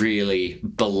a really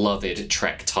beloved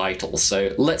Trek title.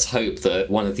 So let's hope that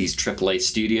one of these AAA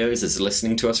studios is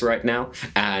listening to us right now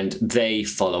and they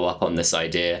follow up on this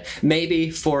idea. Maybe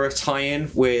for a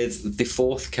tie-in with the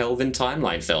 4th Kelvin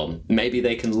timeline film. Maybe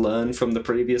they can learn from the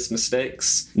previous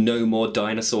mistakes. No more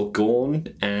dinosaur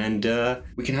Gorn, and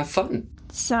we can have fun.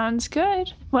 Sounds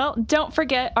good. Well, don't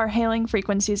forget our hailing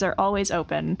frequencies are always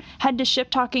open. Head to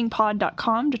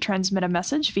shiptalkingpod.com to transmit a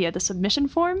message via the submission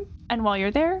form. And while you're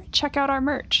there, check out our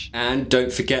merch. And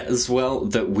don't forget as well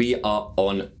that we are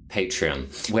on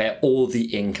Patreon, where all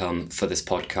the income for this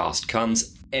podcast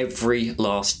comes. Every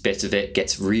last bit of it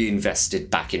gets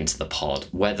reinvested back into the pod,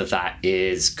 whether that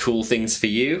is cool things for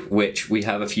you, which we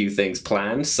have a few things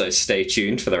planned, so stay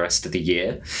tuned for the rest of the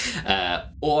year,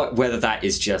 or whether that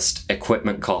is just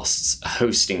equipment costs,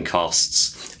 hosting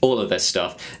costs, all of this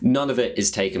stuff. None of it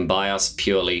is taken by us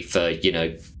purely for, you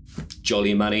know,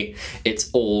 jolly money. It's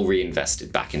all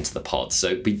reinvested back into the pod,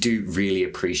 so we do really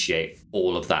appreciate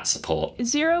all of that support.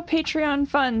 0 Patreon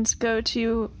funds go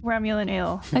to Romulan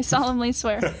Ale. I solemnly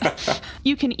swear.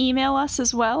 You can email us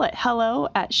as well at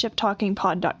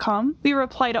hello@shiptalkingpod.com. We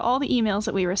reply to all the emails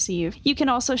that we receive. You can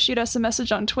also shoot us a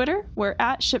message on Twitter. We're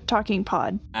at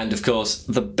shiptalkingpod. And of course,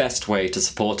 the best way to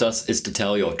support us is to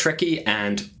tell your Trekkie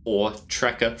and or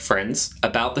Trekker friends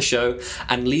about the show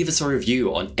and leave us a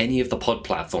review on any of the pod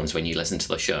platforms when you listen to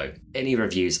the show. Any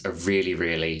reviews are really,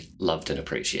 really loved and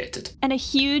appreciated. And a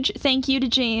huge thank you to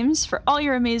James for all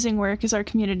your amazing work as our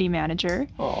community manager.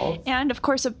 Aww. And of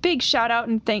course, a big shout out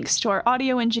and thanks to our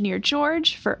audio engineer,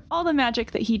 George, for all the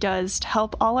magic that he does to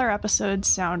help all our episodes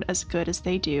sound as good as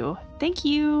they do. Thank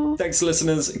you. Thanks,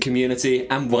 listeners, community,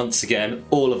 and once again,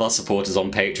 all of our supporters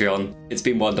on Patreon. It's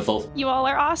been wonderful. You all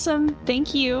are awesome.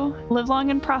 Thank you. Live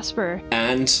long and prosper.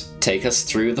 And take us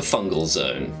through the fungal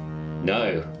zone.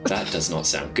 No, that does not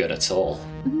sound good at all.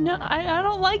 No, I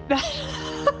don't like that.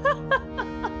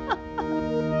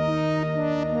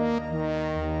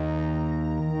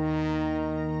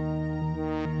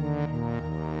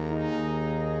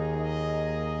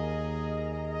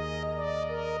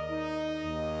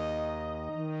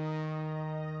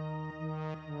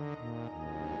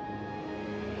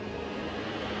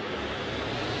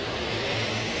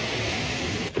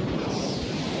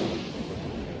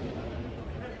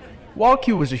 While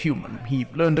Q was a human, he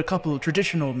learned a couple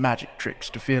traditional magic tricks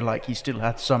to feel like he still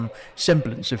had some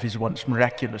semblance of his once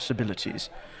miraculous abilities.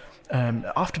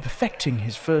 After perfecting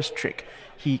his first trick,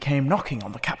 he came knocking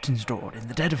on the captain's door in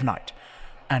the dead of night,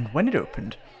 and when it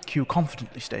opened, Q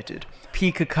confidently stated,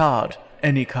 "Pick a card,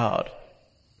 any card."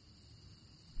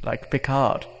 Like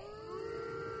Picard.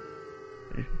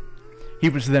 He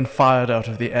was then fired out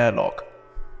of the airlock,